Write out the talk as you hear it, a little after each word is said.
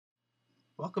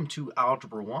Welcome to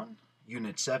Algebra 1,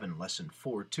 Unit 7, Lesson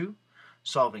 4-2,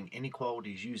 Solving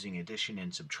Inequalities Using Addition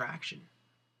and Subtraction.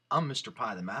 I'm Mr.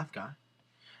 Pi, the Math Guy,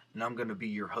 and I'm going to be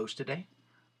your host today.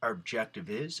 Our objective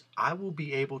is I will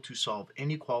be able to solve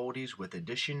inequalities with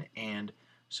addition and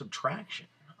subtraction.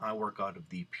 I work out of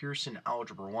the Pearson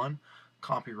Algebra 1,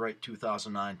 copyright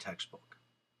 2009 textbook.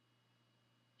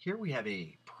 Here we have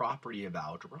a property of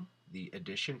algebra, the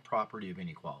addition property of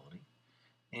inequality.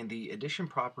 And the addition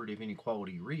property of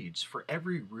inequality reads, for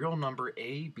every real number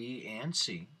a, b, and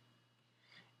c,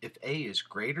 if a is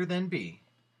greater than b,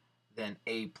 then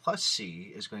a plus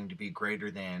c is going to be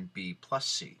greater than b plus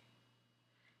c.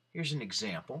 Here's an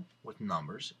example with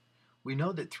numbers. We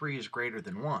know that 3 is greater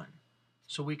than 1,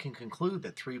 so we can conclude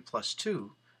that 3 plus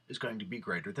 2 is going to be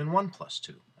greater than 1 plus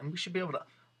 2. And we should be able to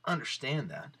understand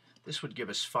that. This would give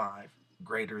us 5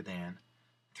 greater than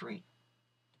 3.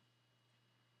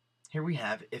 Here we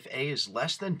have, if a is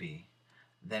less than b,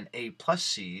 then a plus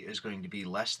c is going to be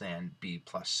less than b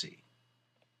plus c.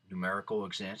 Numerical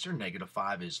answer, negative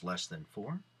 5 is less than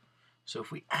 4. So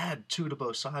if we add 2 to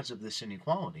both sides of this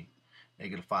inequality,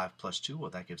 negative 5 plus 2, well,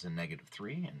 that gives a negative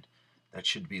 3, and that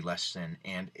should be less than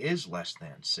and is less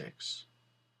than 6.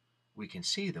 We can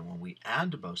see that when we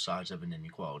add to both sides of an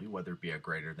inequality, whether it be a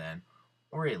greater than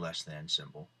or a less than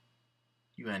symbol,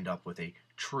 you end up with a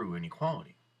true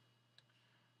inequality.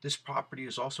 This property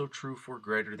is also true for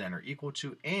greater than or equal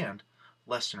to and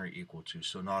less than or equal to.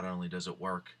 So not only does it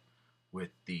work with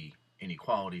the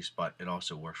inequalities, but it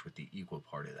also works with the equal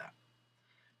part of that.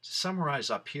 To summarize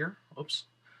up here,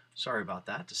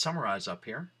 to summarize up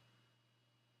here,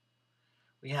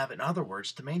 we have, in other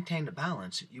words, to maintain the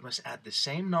balance, you must add the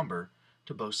same number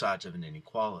to both sides of an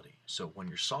inequality. So when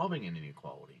you're solving an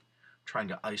inequality, trying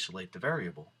to isolate the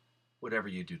variable, whatever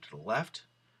you do to the left,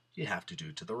 you have to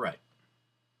do to the right.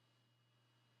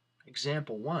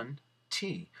 Example 1,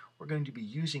 t, we're going to be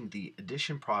using the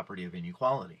addition property of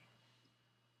inequality.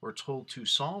 We're told to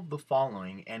solve the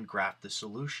following and graph the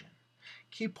solution.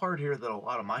 Key part here that a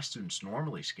lot of my students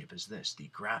normally skip is this, the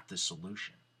graph the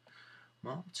solution.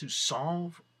 Well, to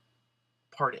solve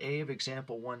part A of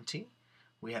example 1t,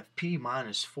 we have p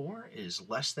minus 4 is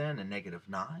less than a negative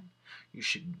 9. You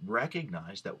should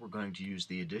recognize that we're going to use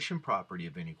the addition property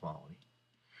of inequality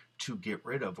to get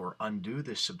rid of or undo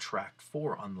this subtract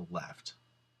 4 on the left.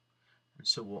 And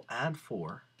so we'll add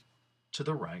 4 to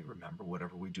the right. Remember,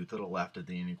 whatever we do to the left of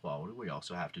the inequality, we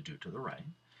also have to do to the right.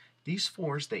 These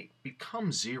 4's, they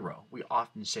become 0. We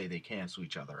often say they cancel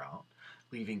each other out,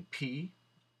 leaving p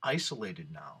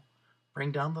isolated now.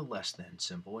 Bring down the less than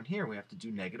symbol, and here we have to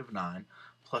do negative 9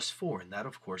 plus 4, and that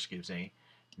of course gives a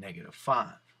negative 5.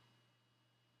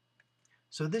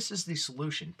 So this is the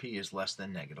solution, p is less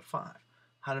than negative 5.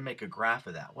 How to make a graph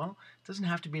of that? Well, it doesn't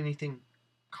have to be anything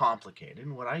complicated.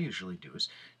 And what I usually do is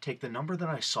take the number that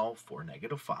I solve for,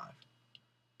 negative 5,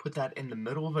 put that in the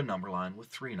middle of a number line with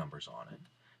 3 numbers on it.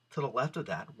 To the left of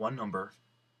that, one number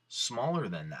smaller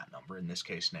than that number, in this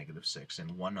case negative 6,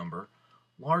 and one number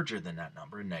larger than that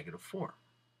number, negative 4.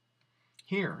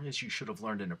 Here, as you should have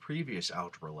learned in a previous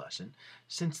algebra lesson,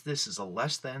 since this is a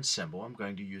less than symbol, I'm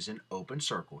going to use an open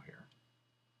circle here,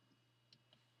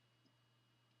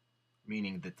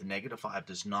 meaning that the negative 5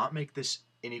 does not make this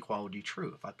inequality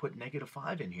true. If I put negative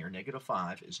 5 in here, negative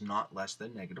 5 is not less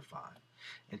than negative 5.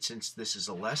 And since this is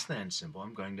a less than symbol,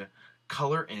 I'm going to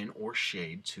color in or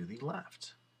shade to the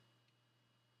left.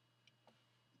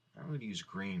 I'm going to use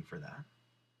green for that.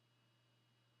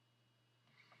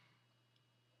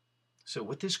 So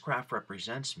what this graph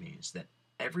represents means that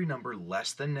every number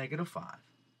less than negative 5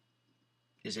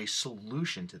 is a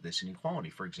solution to this inequality.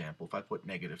 For example, if I put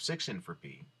negative 6 in for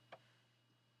b,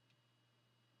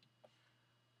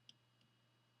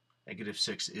 negative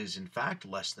 6 is in fact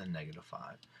less than negative 5,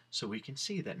 so we can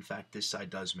see that in fact this side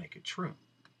does make it true.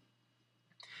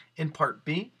 In part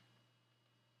B,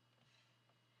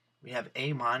 we have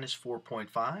a minus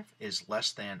 4.5 is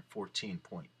less than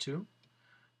 14.2.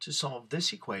 To solve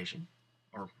this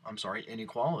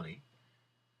inequality,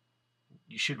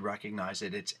 you should recognize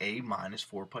that it's a minus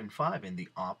 4.5, and the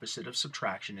opposite of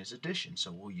subtraction is addition.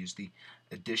 So we'll use the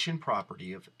addition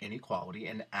property of inequality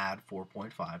and add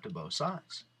 4.5 to both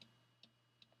sides.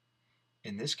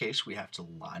 In this case, we have to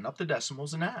line up the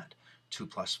decimals and add. 2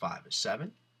 plus 5 is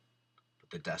 7.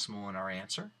 Put the decimal in our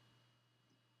answer.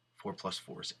 4 plus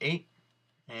 4 is 8.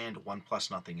 And 1 plus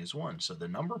nothing is 1. So the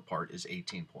number part is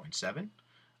 18.7.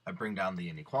 I bring down the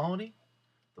inequality.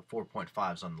 The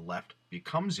 4.5's on the left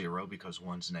become 0 because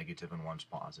 1's negative and 1's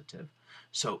positive.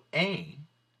 So A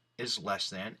is less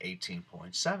than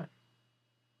 18.7.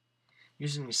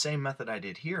 Using the same method I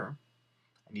did here,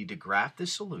 I need to graph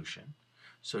this solution.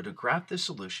 So to graph this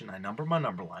solution, I number my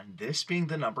number line, this being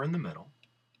the number in the middle,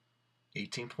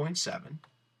 18.7.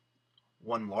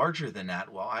 One larger than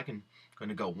that, well, I'm going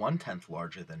to go 1/10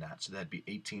 larger than that, so that'd be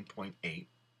 18.8.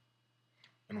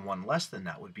 And one less than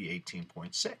that would be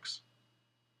 18.6.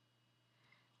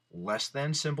 Less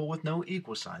than symbol with no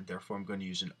equal sign, therefore I'm going to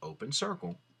use an open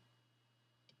circle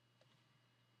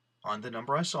on the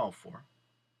number I solved for,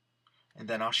 and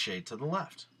then I'll shade to the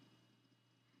left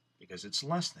because it's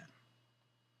less than.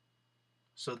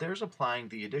 So there's applying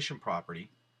the addition property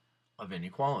of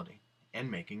inequality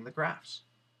and making the graphs.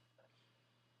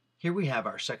 Here we have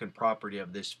our second property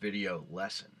of this video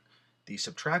lesson, the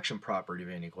subtraction property of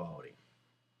inequality.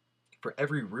 For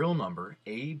every real number,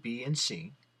 a, b, and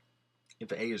c,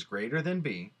 if a is greater than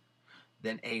b,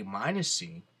 then a minus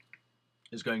c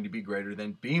is going to be greater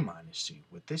than b minus c.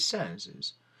 What this says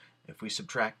is, if we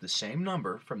subtract the same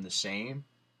number from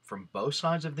both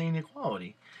sides of the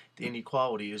inequality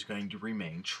is going to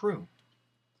remain true.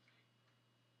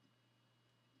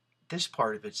 This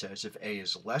part of it says if a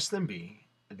is less than b,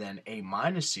 then a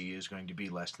minus c is going to be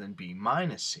less than b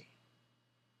minus c.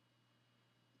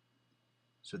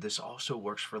 So this also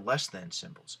works for less than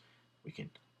symbols. You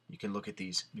can look at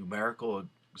these numerical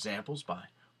examples by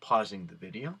pausing the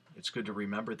video. It's good to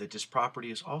remember that this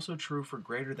property is also true for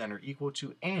greater than or equal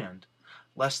to and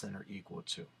less than or equal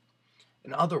to.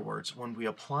 In other words, when we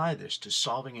apply this to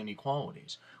solving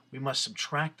inequalities, we must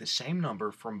subtract the same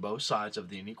number from both sides of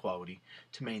the inequality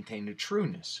to maintain the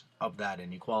trueness of that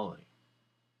inequality.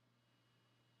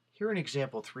 Here in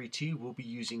example 3t, we'll be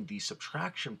using the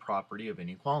subtraction property of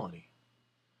inequality.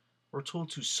 We're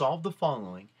told to solve the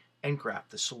following and graph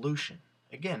the solution.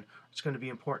 Again, it's going to be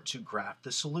important to graph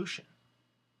the solution.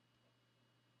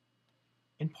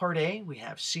 In part A, we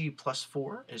have c plus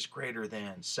 4 is greater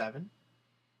than 7.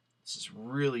 This is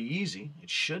really easy. It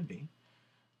should be.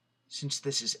 Since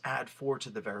this is add 4 to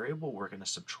the variable, we're going to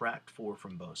subtract 4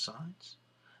 from both sides.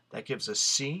 That gives us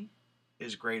c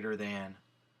is greater than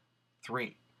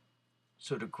 3.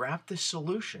 So to graph this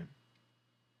solution,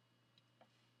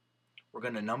 we're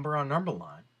going to number our number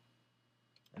line,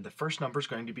 and the first number is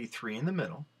going to be 3 in the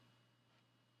middle,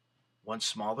 one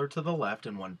smaller to the left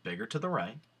and one bigger to the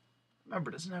right.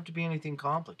 Remember, it doesn't have to be anything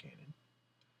complicated.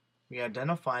 We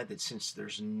identify that since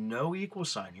there's no equal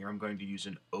sign here, I'm going to use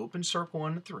an open circle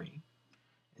on the 3,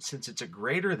 and since it's a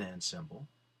greater than symbol,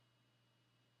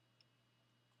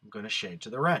 I'm going to shade to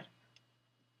the right.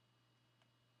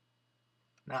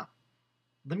 Now,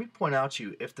 let me point out to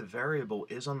you, if the variable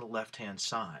is on the left-hand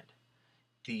side,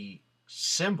 the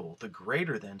symbol, the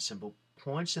greater than symbol,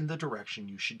 points in the direction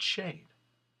you should shade.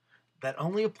 That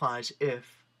only applies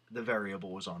if the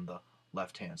variable is on the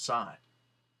left-hand side.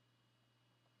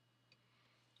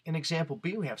 In example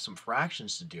B, we have some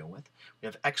fractions to deal with. We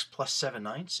have x plus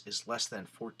 7/9 is less than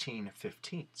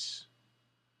 14/15.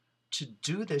 To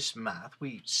do this math,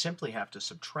 we simply have to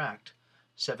subtract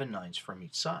 7/9 from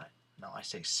each side. Now, I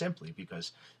say simply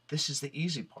because this is the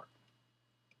easy part.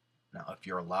 Now, if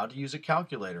you're allowed to use a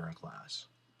calculator in class,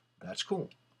 that's cool.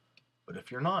 But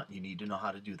if you're not, you need to know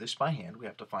how to do this by hand. We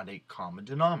have to find a common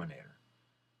denominator.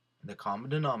 And the common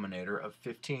denominator of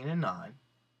 15 and 9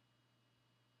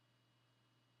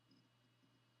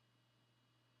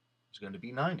 is going to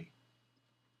be 90.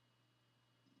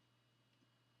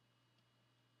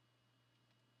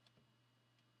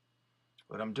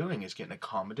 What I'm doing is getting a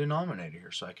common denominator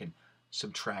here so I can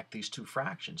subtract these two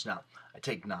fractions. Now, I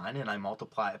take 9 and I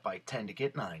multiply it by 10 to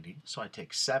get 90. So I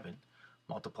take 7,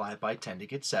 multiply it by 10 to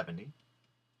get 70.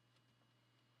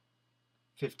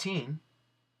 15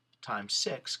 times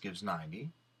 6 gives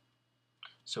 90.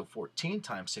 So 14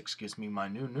 times 6 gives me my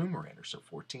new numerator. So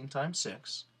 14 times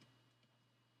 6.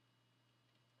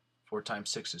 4 times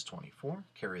 6 is 24.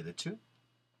 Carry the 2.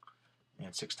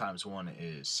 And 6 times 1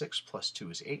 is 6, plus 2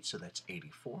 is 8, so that's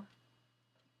 84.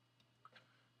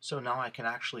 So now I can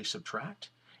actually subtract.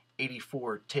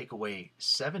 84 take away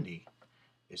 70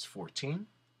 is 14,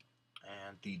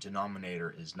 and the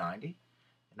denominator is 90.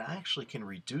 And I actually can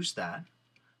reduce that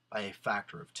by a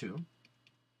factor of 2.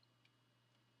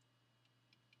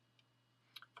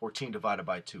 14 divided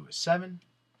by 2 is 7,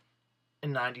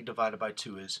 and 90 divided by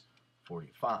 2 is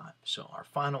 45. So our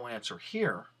final answer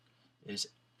here is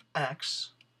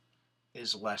x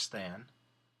is less than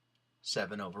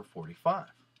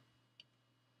 7/45.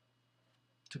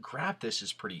 To graph this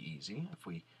is pretty easy. If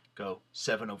we go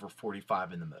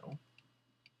 7/45 in the middle,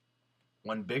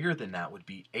 one bigger than that would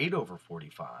be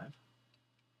 8/45,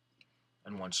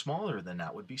 and one smaller than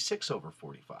that would be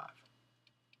 6/45.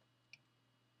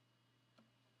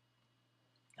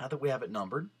 Now that we have it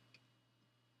numbered,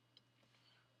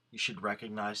 You should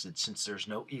recognize that since there's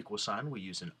no equal sign, we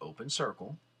use an open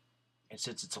circle. And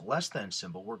since it's a less than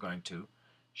symbol, we're going to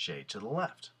shade to the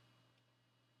left.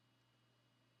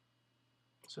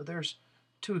 So there's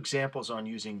two examples on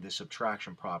using the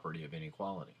subtraction property of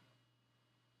inequality.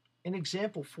 In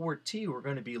example 4T, we're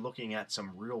going to be looking at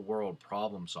some real-world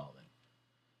problem solving.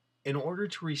 In order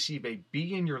to receive a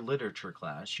B in your literature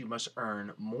class, you must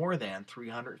earn more than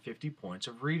 350 points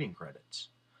of reading credits.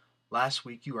 Last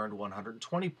week you earned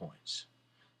 120 points.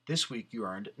 This week you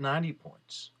earned 90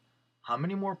 points. How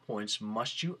many more points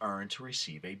must you earn to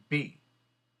receive a B?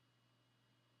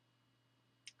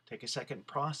 Take a second and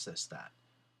process that.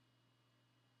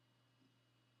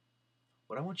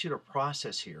 What I want you to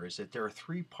process here is that there are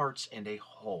three parts and a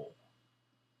whole.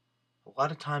 A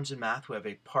lot of times in math we have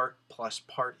a part plus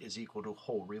part is equal to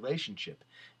whole relationship.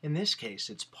 In this case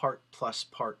it's part plus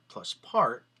part plus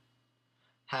part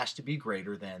has to be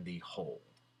greater than the whole.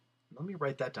 Let me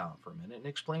write that down for a minute and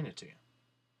explain it to you.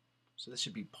 So this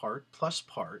would be part plus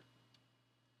part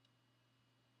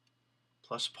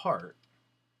plus part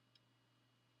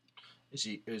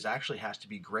is actually has to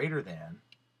be greater than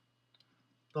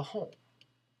the whole.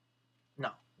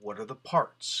 Now, what are the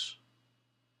parts?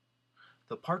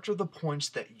 The parts are the points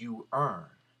that you earn.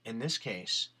 In this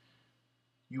case,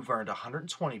 you've earned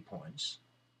 120 points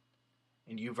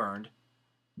and you've earned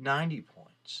 90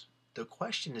 points. The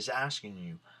question is asking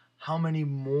you, how many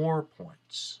more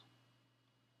points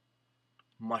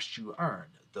must you earn?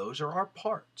 Those are our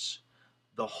parts.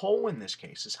 The whole in this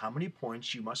case is how many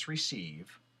points you must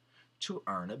receive to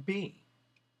earn a B.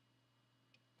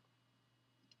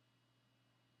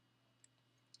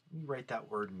 Let me write that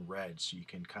word in red so you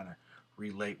can kind of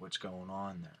relate what's going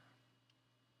on there.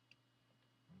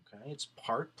 Okay, it's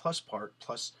part plus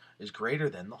is greater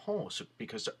than the whole. So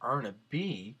because to earn a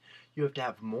B, you have to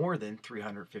have more than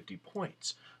 350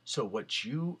 points. So what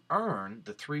you earn,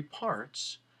 the three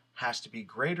parts, has to be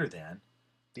greater than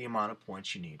the amount of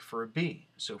points you need for a B.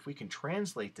 So if we can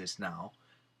translate this now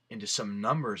into some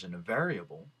numbers in a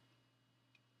variable,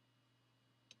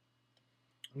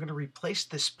 I'm going to replace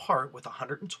this part with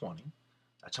 120.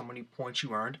 That's how many points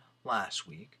you earned last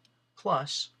week,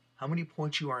 plus how many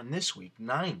points you earned this week,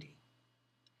 90.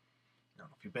 Now,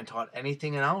 if you've been taught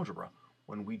anything in algebra,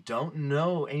 when we don't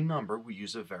know a number, we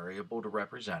use a variable to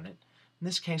represent it. In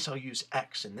this case, I'll use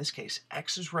x. In this case,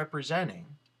 x is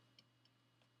representing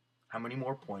how many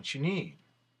more points you need.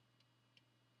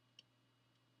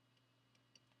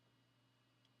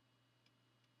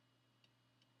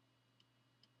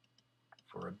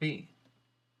 For a B.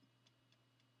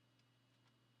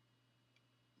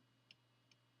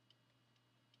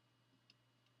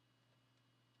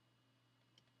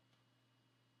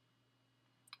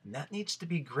 And that needs to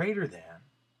be greater than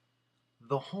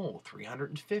the whole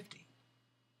 350.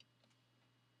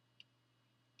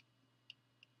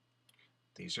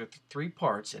 These are the three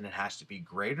parts, and it has to be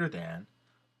greater than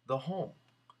the whole.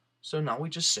 So now we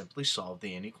just simply solve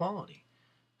the inequality.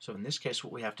 So in this case,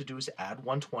 what we have to do is add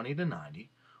 120 to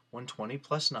 90. 120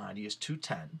 plus 90 is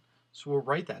 210. So we'll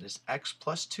write that as x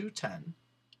plus 210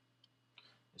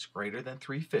 is greater than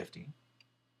 350.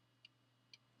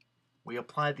 We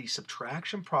apply the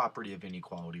subtraction property of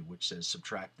inequality, which says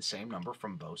subtract the same number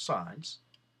from both sides.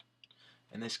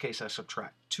 In this case, I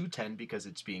subtract 210 because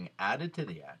it's being added to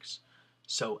the x.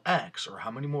 So x, or how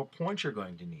many more points you're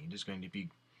going to need, is going to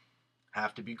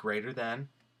have to be greater than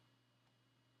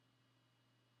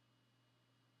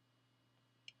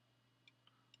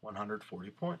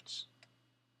 140 points.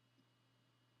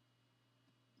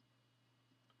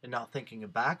 And now thinking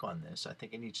back on this, I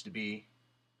think it needs to be,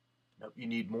 nope, you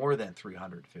need more than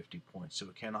 350 points, so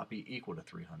it cannot be equal to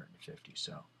 350.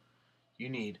 So you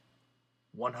need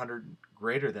 100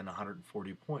 greater than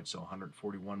 140 points, so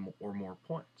 141 or more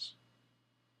points.